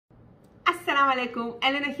Assalamu alaikum,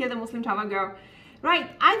 Elena here, the Muslim travel girl.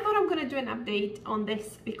 Right, I thought I'm gonna do an update on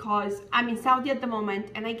this because I'm in Saudi at the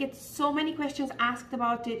moment and I get so many questions asked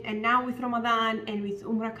about it, and now with Ramadan and with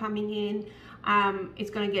Umrah coming in,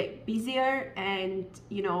 it's gonna get busier and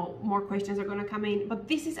more questions are gonna come in. But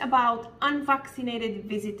this is about unvaccinated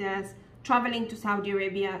visitors traveling to Saudi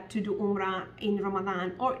Arabia to do Umrah in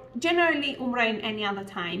Ramadan, or generally Umrah in any other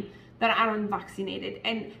time, that are unvaccinated,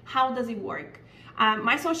 and how does it work.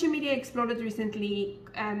 My social media exploded recently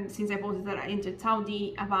since I posted that I entered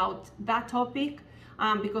Saudi about that topic,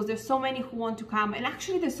 because there's so many who want to come, and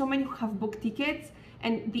actually there's so many who have booked tickets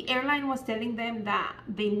and the airline was telling them that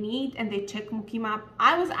they need and they check Mukimap.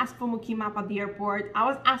 I was asked for Mukimap at the airport. I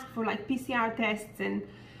was asked for like PCR tests and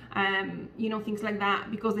things like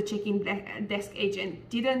that, because the check-in desk agent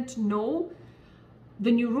didn't know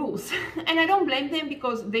the new rules. And I don't blame them,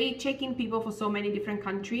 because they check in people for so many different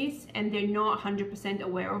countries and they're not 100%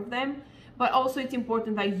 aware of them. But also it's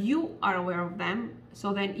important that you are aware of them,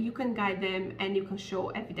 so then you can guide them and you can show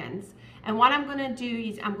evidence. And what I'm gonna do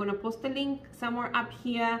is I'm gonna post a link somewhere up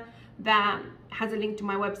here that has a link to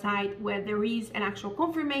my website, where there is an actual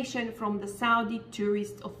confirmation from the Saudi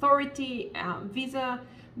Tourist Authority visa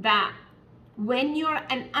that when you're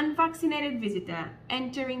an unvaccinated visitor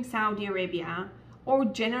entering Saudi Arabia, or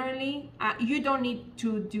generally, you don't need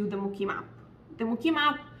to do the Mukimap. The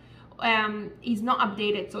Mukimap is not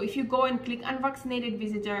updated. So if you go and click unvaccinated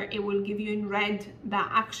visitor, it will give you in red that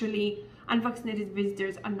actually unvaccinated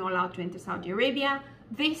visitors are not allowed to enter Saudi Arabia.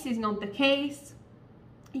 This is not the case.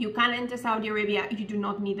 You can enter Saudi Arabia. You do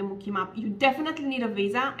not need a Mukimap. You definitely need a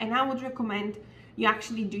visa, and I would recommend you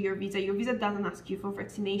actually do your visa. Your visa doesn't ask you for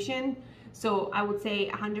vaccination, so I would say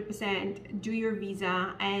 100% do your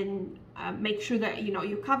visa and make sure that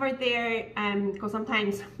you're covered there, because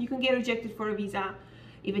sometimes you can get rejected for a visa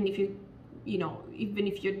even if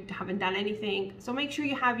you haven't done anything. So make sure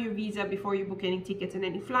you have your visa before you book any tickets and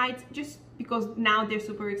any flights, just because now they're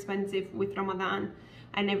super expensive with Ramadan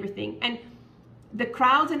and everything, and the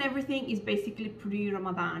crowds and everything is basically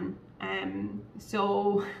pre-Ramadan. And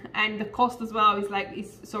the cost as well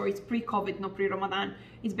is it's pre-COVID, not pre-Ramadan.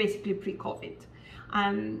 It's basically pre-COVID.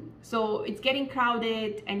 So it's getting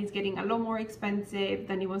crowded and it's getting a lot more expensive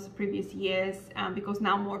than it was previous years, because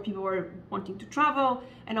now more people are wanting to travel,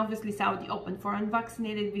 and obviously Saudi opened for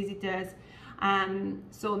unvaccinated visitors,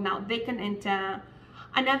 so now they can enter.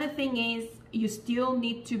 Another thing is you still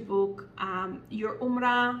need to book your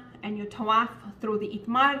Umrah and your Tawaf through the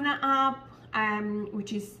Itmarna app,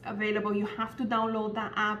 which is available. You have to download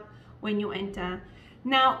that app when you enter.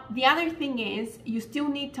 Now, the other thing is you still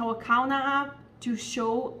need Tawakalna app to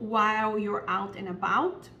show while you're out and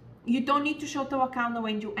about. You don't need to show Tawakalna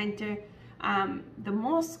when you enter the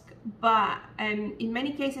mosque, but in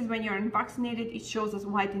many cases when you're unvaccinated, it shows as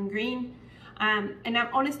white and green. And I'm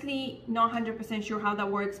honestly not 100% sure how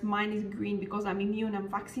that works. Mine is green because I'm immune, I'm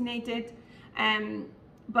vaccinated.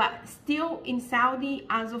 But still in Saudi,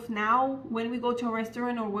 as of now, when we go to a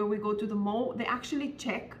restaurant or when we go to the mall, they actually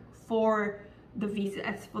check for the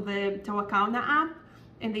visas, for the Tawakalna app,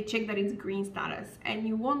 and they check that it's green status, and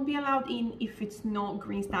you won't be allowed in if it's not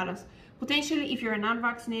green status. Potentially if you're an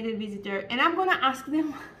unvaccinated visitor, and I'm gonna ask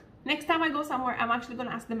them next time I go somewhere, I'm actually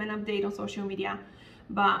gonna ask them an update on social media.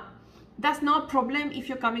 But that's not a problem if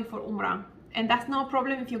you're coming for Umrah, and that's not a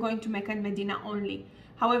problem if you're going to Mecca and Medina only.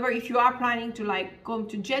 However, if you are planning to go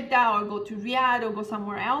to Jeddah or go to Riyadh or go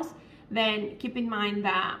somewhere else, then keep in mind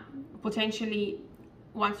that potentially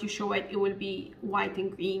once you show it, it will be white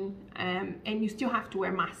and green, and you still have to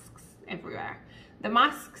wear masks everywhere. The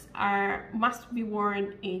masks must be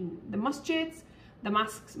worn in the masjids. The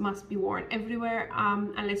masks must be worn everywhere,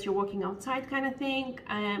 unless you're walking outside kind of thing,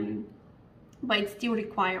 but it's still a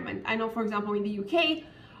requirement. I know, for example, in the UK,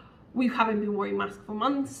 we haven't been wearing masks for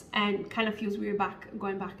months and kind of feels weird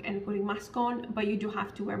going back and putting masks on, but you do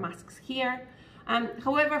have to wear masks here.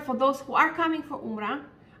 However, for those who are coming for Umrah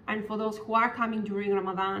and for those who are coming during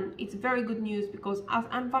Ramadan, it's very good news, because as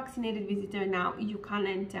unvaccinated visitor now, you can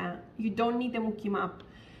enter. You don't need the Mukimap.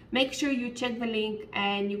 Make sure you check the link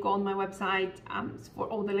and you go on my website for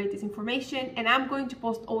all the latest information, and I'm going to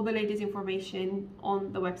post all the latest information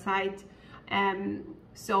on the website.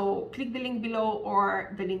 So click the link below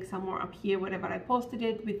or the link somewhere up here, wherever I posted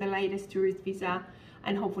it, with the latest tourist visa,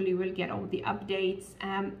 and hopefully we'll get all the updates.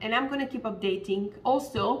 And I'm going to keep updating.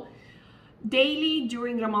 Also, daily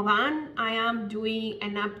during Ramadan, I am doing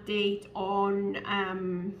an update on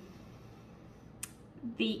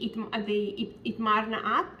the Itmarna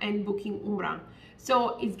app and booking Umrah.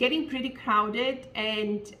 So it's getting pretty crowded,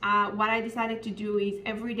 and what I decided to do is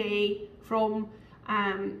every day from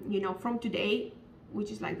from today,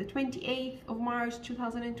 which is like the 28th of March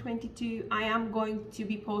 2022, I am going to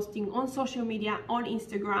be posting on social media, on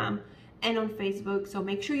Instagram and on Facebook. So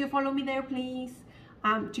make sure you follow me there, please,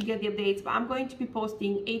 to get the updates. But I'm going to be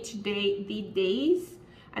posting each day the days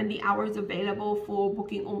and the hours available for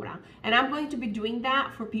booking Umrah. And I'm going to be doing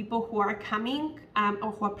that for people who are coming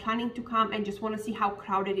or who are planning to come and just want to see how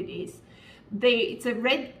crowded it is. It's a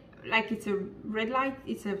red light,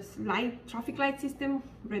 it's a traffic light system,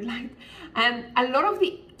 red light. And a lot of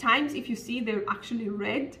the times, if you see they're actually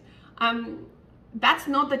red, that's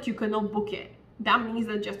not that you cannot book it. That means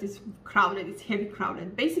that just it's crowded, it's heavy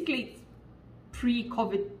crowded. Basically, it's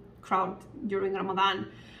pre-COVID crowd during Ramadan.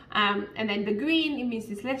 And then the green, it means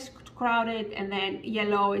it's less crowded, and then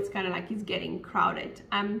yellow, it's kind of like it's getting crowded.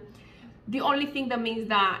 The only thing that means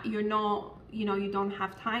that you're not, you know, you don't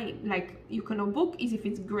have time, like you cannot book, is if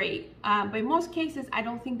it's gray. But in most cases, I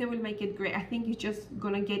don't think they will make it gray. I think you're just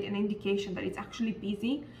gonna get an indication that it's actually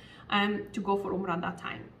busy to go for Umrah at that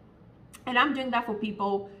time. And I'm doing that for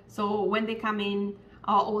people, so when they come in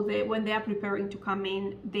when they are preparing to come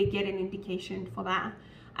in, they get an indication for that.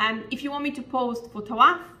 If you want me to post for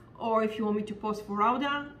Tawaf, or if you want me to post for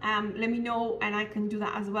Rauda, let me know and I can do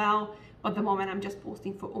that as well. But at the moment, I'm just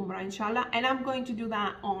posting for Umrah, inshallah. And I'm going to do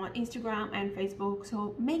that on Instagram and Facebook.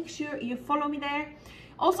 So make sure you follow me there.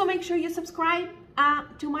 Also, make sure you subscribe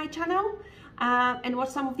to my channel and watch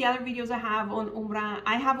some of the other videos I have on Umrah.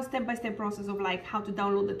 I have a step-by-step process of like how to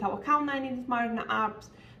download the Tawakkal 90 Smart apps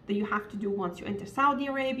that you have to do once you enter Saudi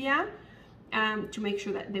Arabia to make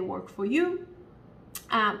sure that they work for you.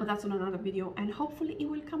 But that's on another video, and hopefully it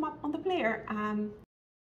will come up on the player.